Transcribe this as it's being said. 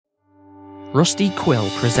Rusty Quill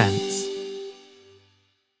presents.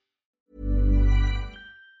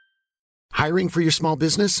 Hiring for your small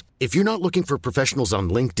business? If you're not looking for professionals on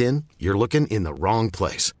LinkedIn, you're looking in the wrong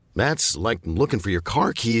place. That's like looking for your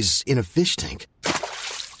car keys in a fish tank.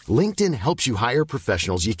 LinkedIn helps you hire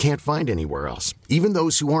professionals you can't find anywhere else, even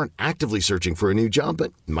those who aren't actively searching for a new job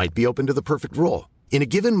but might be open to the perfect role. In a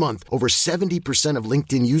given month, over 70% of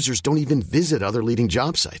LinkedIn users don't even visit other leading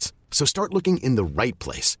job sites. So start looking in the right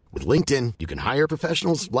place. With LinkedIn, you can hire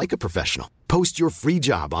professionals like a professional. Post your free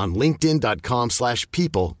job on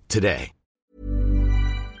linkedin.com/people today.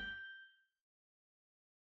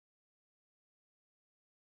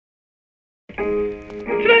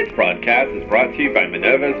 Tonight's broadcast is brought to you by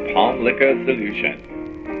Minerva's Palm Liquor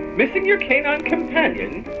Solution. Missing your canine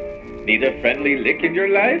companion? Need a friendly lick in your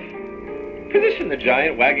life? Position the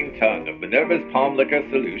giant wagging tongue of Minerva's Palm Liquor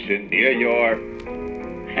Solution near your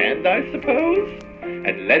hand, I suppose,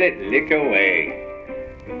 and let it lick away.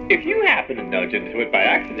 If you happen to nudge into it by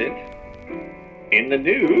accident, in the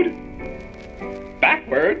nude,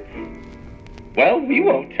 backwards, well, we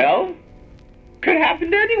won't tell. Could happen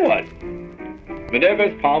to anyone.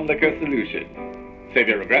 Minerva's Palm Liquor Solution. Save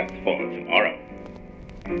your regrets for tomorrow.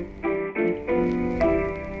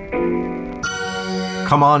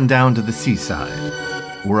 Come on down to the seaside.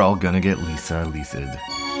 We're all gonna get Leasa'd.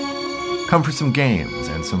 Come for some games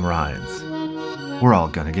and some rides. We're all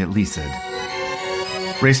gonna get Leasa'd.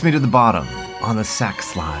 Race me to the bottom on the sack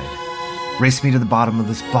slide. Race me to the bottom of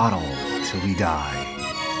this bottle till we die.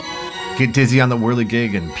 Get dizzy on the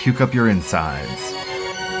whirligig and puke up your insides.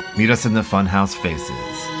 Meet us in the funhouse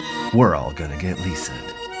faces. We're all gonna get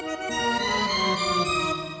Leasa'd.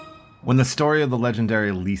 When the story of the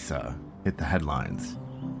legendary Lisa hit the headlines,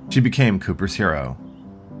 she became Cooper's hero.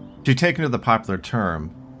 She'd taken to the popular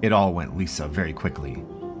term, "It all went Lisa" very quickly,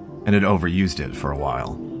 and had overused it for a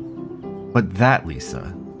while. But that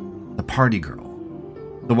Lisa, the party girl,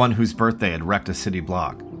 the one whose birthday had wrecked a city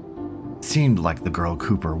block, seemed like the girl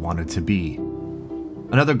Cooper wanted to be.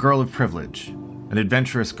 Another girl of privilege, an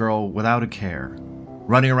adventurous girl without a care,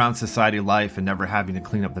 running around society life and never having to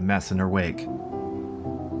clean up the mess in her wake.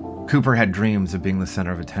 Cooper had dreams of being the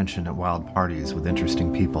center of attention at wild parties with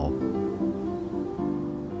interesting people,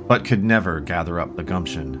 but could never gather up the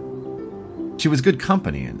gumption. She was good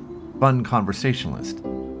company and fun conversationalist,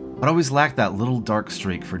 but always lacked that little dark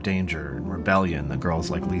streak for danger and rebellion that girls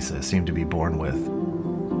like Lisa seemed to be born with.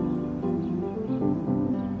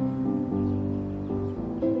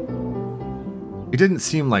 It didn't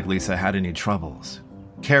seem like Lisa had any troubles.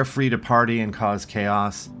 Carefree to party and cause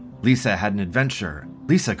chaos, Lisa had an adventure.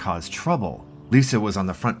 Lisa caused trouble. Lisa was on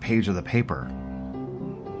the front page of the paper.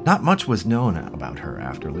 Not much was known about her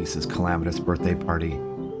after Lisa's calamitous birthday party.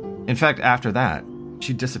 In fact, after that,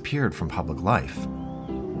 she disappeared from public life,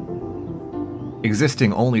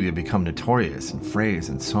 existing only to become notorious in phrase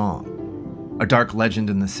and song. A dark legend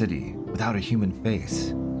in the city, without a human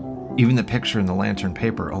face. Even the picture in the lantern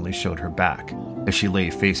paper only showed her back, as she lay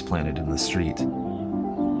face-planted in the street.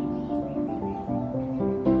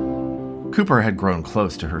 Cooper had grown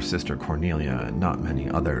close to her sister Cornelia and not many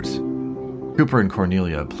others. Cooper and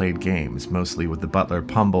Cornelia played games, mostly with the butler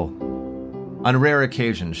Pumble. On rare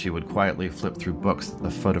occasions, she would quietly flip through books at the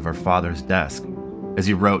foot of her father's desk as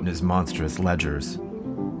he wrote in his monstrous ledgers.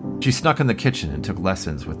 She snuck in the kitchen and took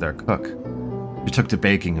lessons with their cook. She took to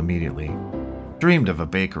baking immediately, dreamed of a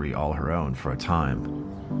bakery all her own for a time,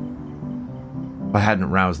 but hadn't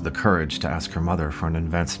roused the courage to ask her mother for an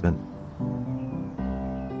investment.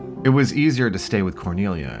 It was easier to stay with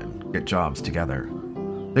Cornelia and get jobs together.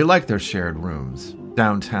 They liked their shared rooms,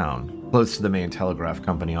 downtown, close to the main telegraph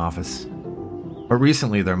company office. But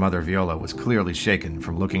recently their mother Viola was clearly shaken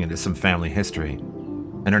from looking into some family history,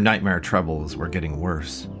 and her nightmare troubles were getting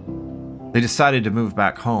worse. They decided to move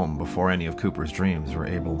back home before any of Cooper's dreams were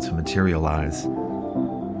able to materialize.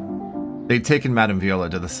 They'd taken Madame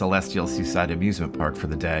Viola to the Celestial Seaside Amusement Park for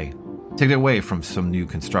the day, taken away from some new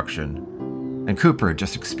construction, and Cooper had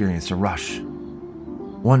just experienced a rush,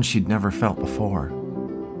 one she'd never felt before.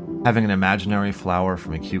 Having an imaginary flower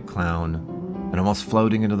from a cute clown, and almost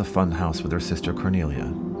floating into the funhouse with her sister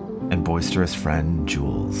Cornelia and boisterous friend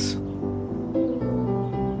Jules.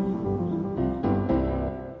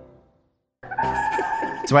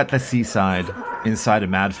 So at the seaside, inside a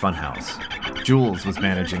mad funhouse, Jules was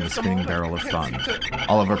managing the spinning barrel of fun.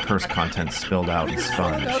 All of her purse contents spilled out and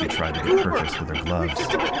spun as she tried to get purchased with her gloves.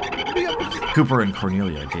 Cooper and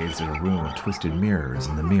Cornelia gazed at a room of twisted mirrors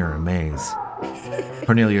in the mirror maze.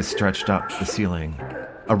 Cornelia stretched up the ceiling,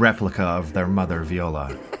 a replica of their mother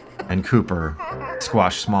Viola, and Cooper,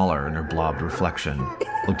 squashed smaller in her blobbed reflection,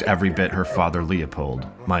 looked every bit her father Leopold,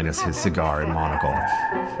 minus his cigar and monocle.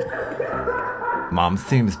 "Mom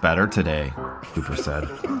seems better today," Cooper said.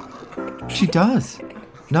 "She does.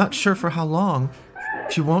 Not sure for how long.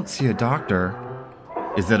 She won't see a doctor."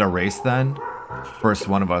 "Is it a race then? First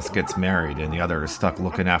one of us gets married and the other is stuck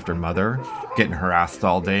looking after Mother, getting harassed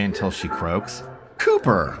all day until she croaks?"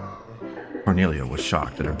 "Cooper!" Cornelia was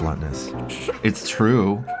shocked at her bluntness. "It's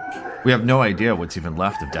true. We have no idea what's even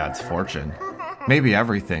left of Dad's fortune. Maybe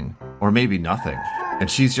everything, or maybe nothing. And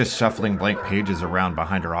she's just shuffling blank pages around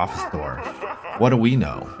behind her office door. What do we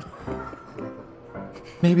know?"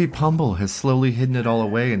 "Maybe Pumble has slowly hidden it all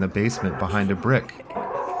away in the basement behind a brick."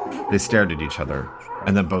 They stared at each other,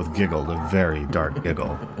 and then both giggled a very dark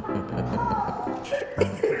giggle.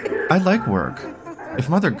 "I like work. If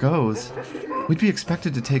Mother goes, we'd be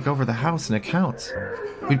expected to take over the house and accounts.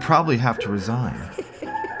 We'd probably have to resign.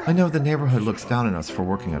 I know the neighborhood looks down on us for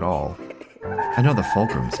working at all. I know the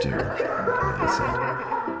Fulcrums do," Cornelia said.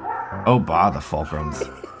 "Oh, bah, the Fulcrums.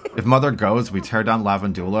 If Mother goes, we tear down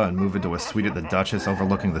Lavandula and move into a suite at the Duchess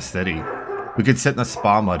overlooking the city. We could sit in the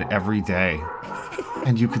spa mud every day.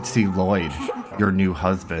 And you could see Lloyd, your new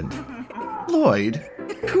husband." "Lloyd?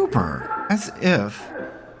 Cooper, as if..."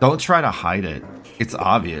 "Don't try to hide it. It's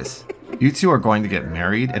obvious. You two are going to get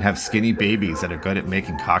married and have skinny babies that are good at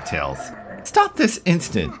making cocktails." "Stop this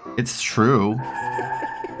instant. It's true."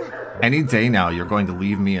 "Any day now, you're going to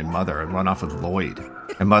leave me and Mother and run off with Lloyd.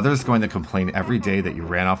 And Mother's going to complain every day that you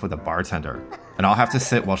ran off with a bartender. And I'll have to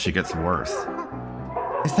sit while she gets worse."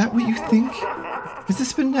 "Is that what you think? Has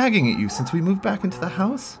this been nagging at you since we moved back into the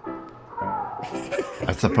house?"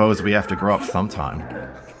 "I suppose we have to grow up sometime.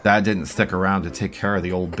 Dad didn't stick around to take care of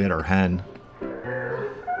the old bitter hen."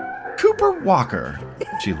 "Cooper Walker,"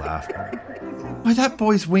 she laughed. "Why, that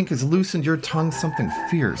boy's wink has loosened your tongue something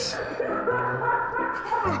fierce."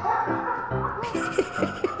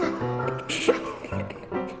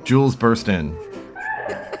 Jules burst in.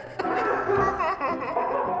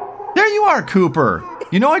 "There you are, Cooper!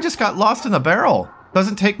 You know, I just got lost in the barrel.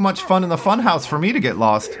 Doesn't take much fun in the funhouse for me to get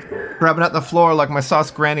lost. Grabbing at the floor like my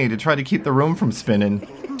sauce granny to try to keep the room from spinning.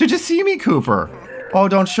 Did you see me, Cooper? Oh,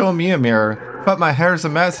 don't show me a mirror. But my hair's a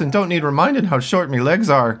mess and don't need reminding how short me legs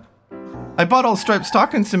are. I bought all striped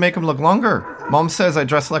stockings to make them look longer. Mom says I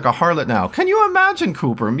dress like a harlot now. Can you imagine,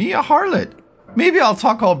 Cooper? Me a harlot? Maybe I'll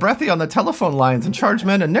talk all breathy on the telephone lines and charge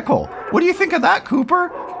men a nickel. What do you think of that,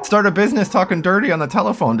 Cooper? Start a business talking dirty on the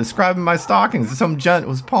telephone, describing my stockings to some gent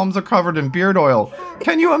whose palms are covered in beard oil.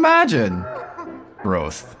 Can you imagine?"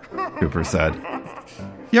 "Gross," Cooper said.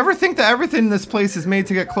 "You ever think that everything in this place is made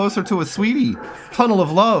to get closer to a sweetie? Tunnel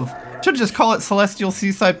of love. Should just call it Celestial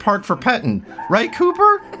Seaside Park for petting. Right,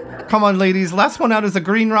 Cooper? Come on, ladies. Last one out is a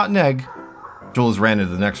green rotten egg." Jules ran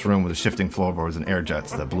into the next room with shifting floorboards and air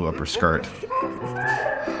jets that blew up her skirt.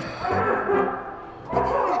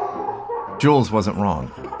 Jules wasn't wrong.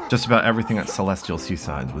 Just about everything at Celestial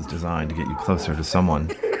Seaside was designed to get you closer to someone.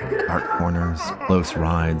 Dark corners, close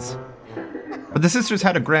rides. But the sisters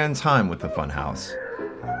had a grand time with the funhouse.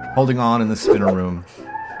 Holding on in the spinner room,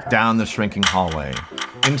 down the shrinking hallway,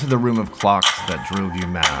 into the room of clocks that drove you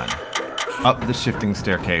mad, up the shifting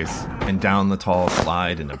staircase, and down the tall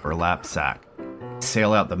slide in a burlap sack.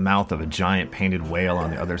 Sail out the mouth of a giant painted whale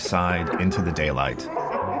on the other side into the daylight.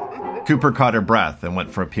 Cooper caught her breath and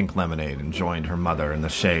went for a pink lemonade and joined her mother in the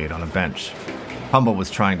shade on a bench. Humble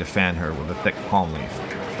was trying to fan her with a thick palm leaf,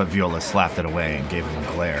 but Viola slapped it away and gave him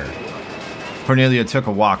a glare. Cornelia took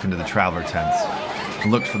a walk into the traveler tents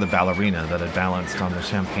and looked for the ballerina that had balanced on the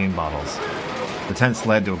champagne bottles. The tents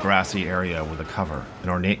led to a grassy area with a cover, an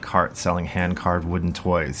ornate cart selling hand-carved wooden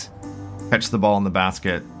toys, catch the ball in the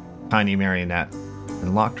basket, tiny marionette,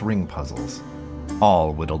 and locked ring puzzles,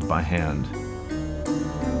 all whittled by hand.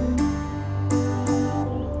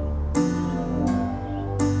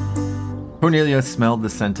 Cornelia smelled the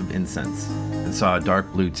scent of incense and saw a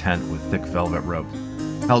dark blue tent with thick velvet rope,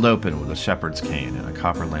 held open with a shepherd's cane and a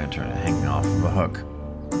copper lantern hanging off of a hook.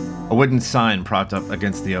 A wooden sign propped up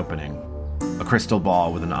against the opening, a crystal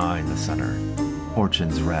ball with an eye in the center.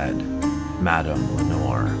 Fortune's red, Madame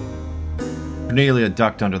Lenore. Cornelia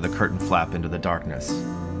ducked under the curtain flap into the darkness.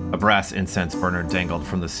 A brass incense burner dangled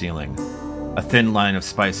from the ceiling, a thin line of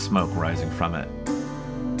spice smoke rising from it.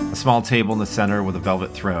 A small table in the center with a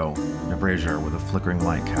velvet throw, and a brazier with a flickering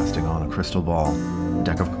light casting on a crystal ball, a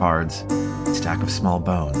deck of cards, a stack of small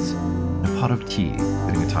bones, and a pot of tea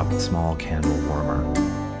sitting atop a small candle warmer.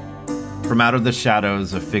 From out of the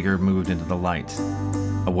shadows, a figure moved into the light.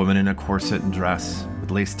 A woman in a corset and dress,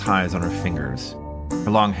 with lace ties on her fingers,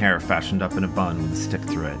 her long hair fashioned up in a bun with a stick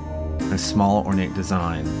through it, and a small ornate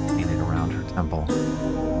design painted around her temple.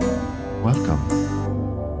 "Welcome,"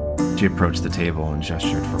 She approached the table and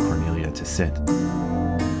gestured for Cornelia to sit.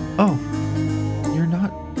 "Oh, you're not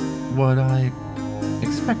what I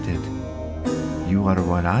expected." "You are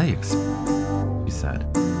what I expected," she said.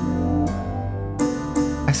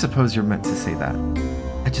 "I suppose you're meant to say that.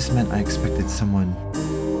 I just meant I expected someone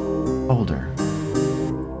older.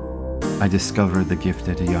 I discovered the gift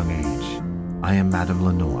at a young age. I am Madame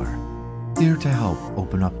Lenore, here to help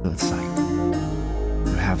open up the sight.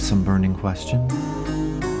 You have some burning question?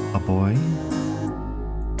 A boy?"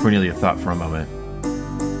 Cornelia thought for a moment.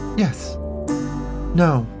 "Yes.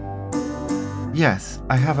 No. Yes,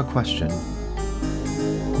 I have a question.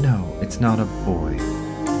 No, it's not a boy."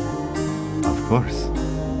 "Of course.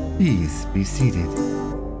 Please be seated."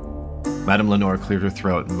 Madame Lenore cleared her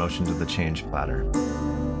throat and motioned to the change platter.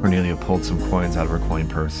 Cornelia pulled some coins out of her coin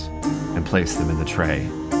purse and placed them in the tray.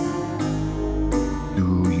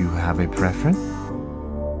 "Do you have a preference?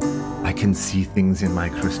 I can see things in my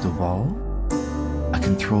crystal ball. I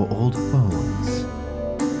can throw old bones.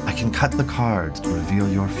 I can cut the cards to reveal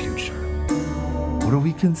your future. Or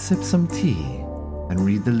we can sip some tea and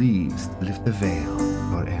read the leaves to lift the veil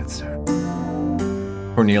of your answer."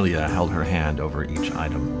 Cornelia held her hand over each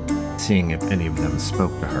item, seeing if any of them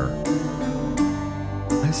spoke to her.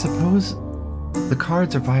 "I suppose the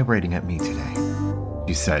cards are vibrating at me today,"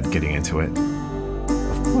 she said, getting into it.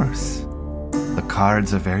 "Of course. The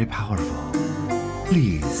cards are very powerful.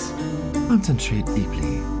 Please, concentrate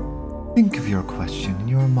deeply. Think of your question in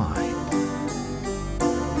your mind."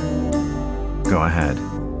 "Go ahead.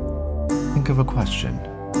 Think of a question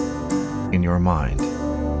in your mind."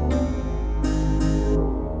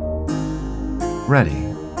 "Ready."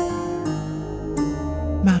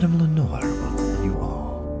 "Madame Lenore will tell you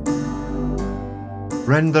all.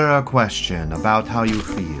 Render a question about how you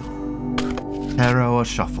feel. Tarot or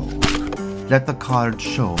shuffle. Let the card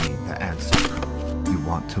show me the answer you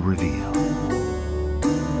want to reveal."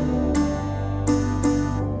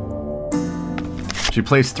 She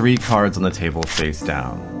placed 3 cards on the table face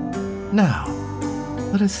down. "Now,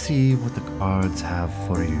 let us see what the cards have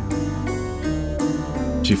for you."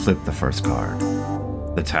 She flipped the first card,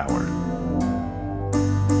 the Tower.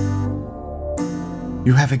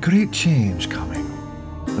 "You have a great change coming,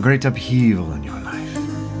 a great upheaval in your life.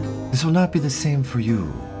 This will not be the same for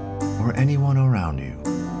you or anyone around you.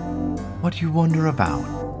 What you wonder about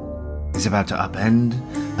is about to upend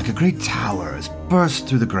like a great tower has burst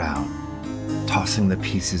through the ground, tossing the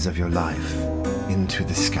pieces of your life into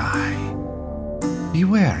the sky. Be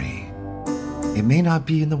wary. It may not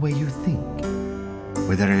be in the way you think.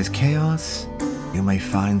 Where there is chaos, you may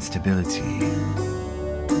find stability.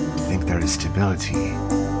 Think there is stability,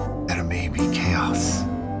 there may be chaos."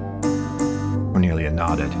 Cornelia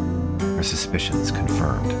nodded, her suspicions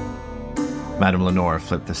confirmed. Madame Lenore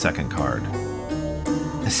flipped the second card.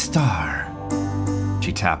 "The star."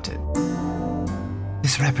 She tapped it.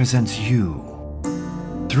 "This represents you.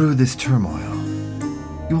 Through this turmoil,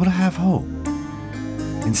 you will have hope,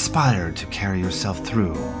 inspired to carry yourself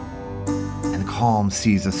through, and calm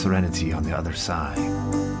sees a serenity on the other side.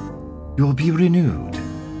 You will be renewed,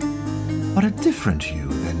 but a different you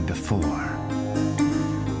than before."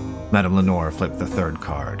 Madame Lenore flipped the third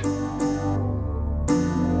card.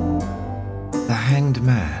 "The Hanged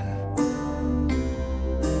Man.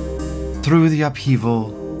 Through the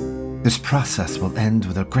upheaval, this process will end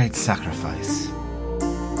with a great sacrifice.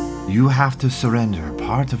 You have to surrender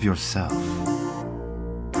part of yourself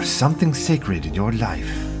for something sacred in your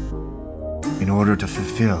life in order to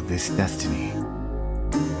fulfill this destiny.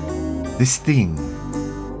 This thing,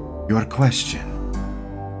 your question,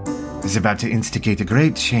 is about to instigate a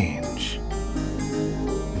great change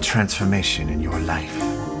and transformation in your life.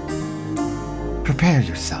 Prepare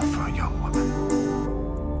yourself for a young woman."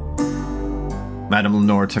 Madame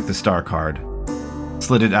Lenore took the star card,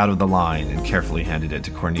 slid it out of the line, and carefully handed it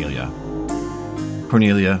to Cornelia.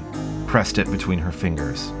 Cornelia pressed it between her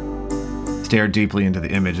fingers, stared deeply into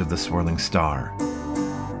the image of the swirling star,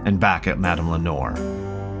 and back at Madame Lenore,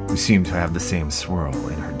 who seemed to have the same swirl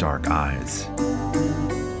in her dark eyes.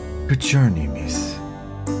 "Good journey, miss.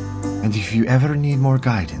 And if you ever need more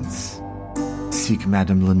guidance, seek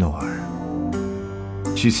Madame Lenore."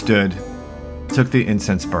 She stood, took the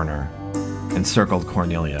incense burner, and circled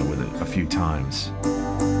Cornelia with it a few times.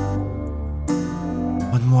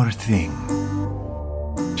 "One more thing."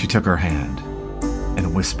 She took her hand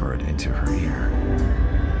and whispered into her ear.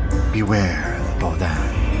 "Beware the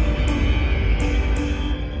Baudin."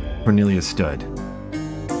 Cornelia stood,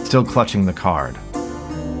 still clutching the card,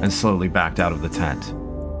 and slowly backed out of the tent.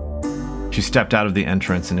 She stepped out of the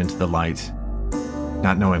entrance and into the light,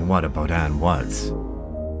 not knowing what a Baudin was.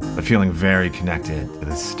 but feeling very connected to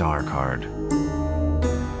the star card.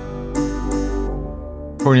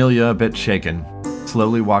 Cornelia, a bit shaken,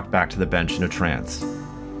 slowly walked back to the bench in a trance,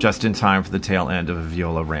 just in time for the tail end of a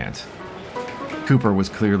Viola rant. Cooper was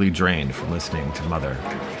clearly drained from listening to Mother.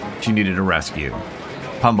 She needed a rescue.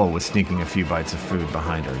 Pumble was sneaking a few bites of food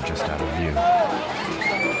behind her, just out of view.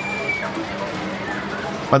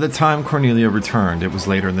 By the time Cornelia returned, it was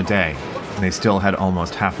later in the day, and they still had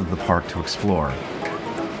almost half of the park to explore.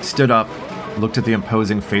 Stood up, looked at the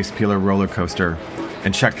imposing face peeler roller coaster,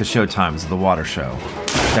 and checked the show times of the water show,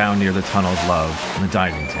 down near the Tunnel of Love and the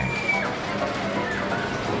diving tank.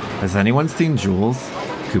 Has anyone seen Jules?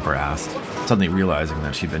 Cooper asked, suddenly realizing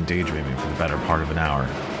that she'd been daydreaming for the better part of an hour.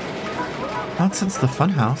 Not since the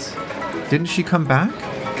funhouse. Didn't she come back?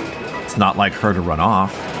 It's not like her to run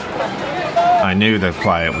off. I knew the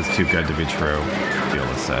quiet was too good to be true,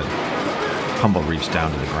 Viola said. Humble reached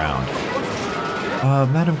down to the ground.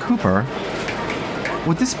 Madam Cooper,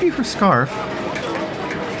 would this be her scarf?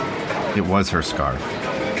 It was her scarf.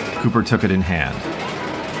 Cooper took it in hand.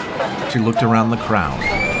 She looked around the crowd,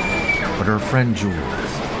 but her friend Jules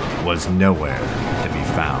was nowhere to be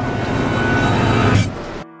found.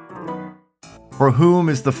 For whom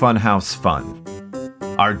is the funhouse fun?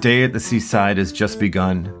 Our day at the seaside has just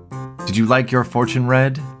begun. Did you like your fortune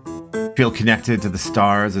read? Feel connected to the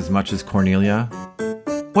stars as much as Cornelia?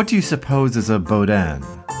 What do you suppose is a Baudin?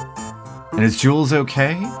 And is Jules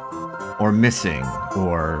okay? Or missing?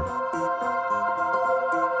 Or...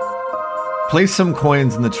 Place some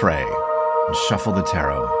coins in the tray and shuffle the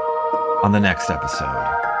tarot on the next episode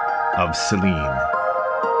of Celine.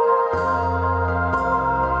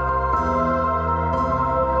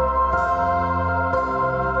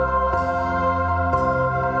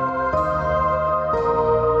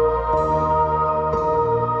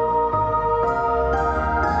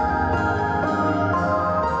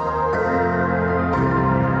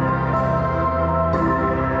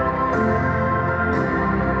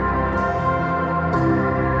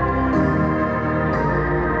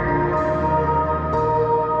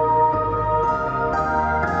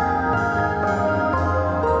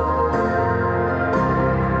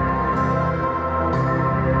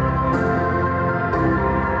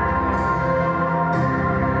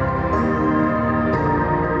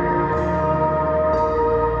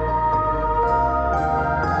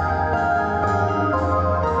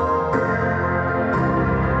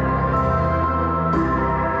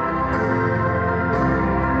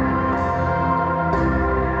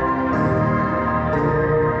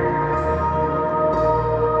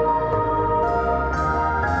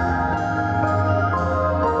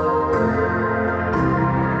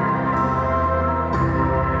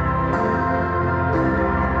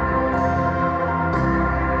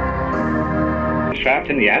 Trapped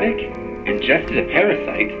in the attic? Ingested a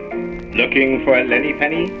parasite? Looking for a Lenny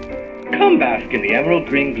Penny? Come bask in the emerald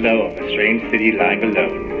green glow of a strange city lying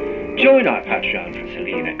alone. Join our Patreon for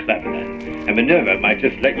Celine and Cleveland, and Minerva might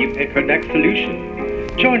just let you pick her next solution.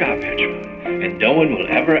 Join our Patreon, and no one will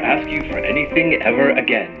ever ask you for anything ever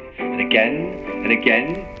again. And again, and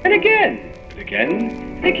again, and again, and again,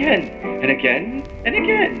 and again, and again, and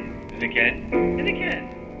again, and again, and again.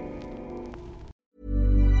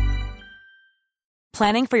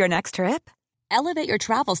 Planning for your next trip? Elevate your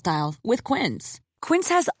travel style with Quince. Quince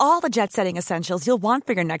has all the jet-setting essentials you'll want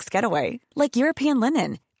for your next getaway, like European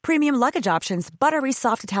linen, premium luggage options, buttery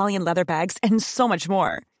soft Italian leather bags, and so much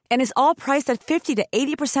more. And is all priced at 50 to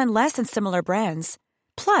 80% less than similar brands.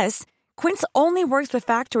 Plus, Quince only works with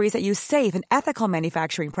factories that use safe and ethical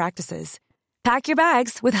manufacturing practices. Pack your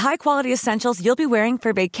bags with high-quality essentials you'll be wearing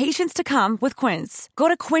for vacations to come with Quince. Go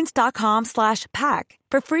to quince.com/pack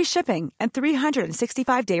for free shipping and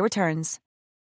 365-day returns.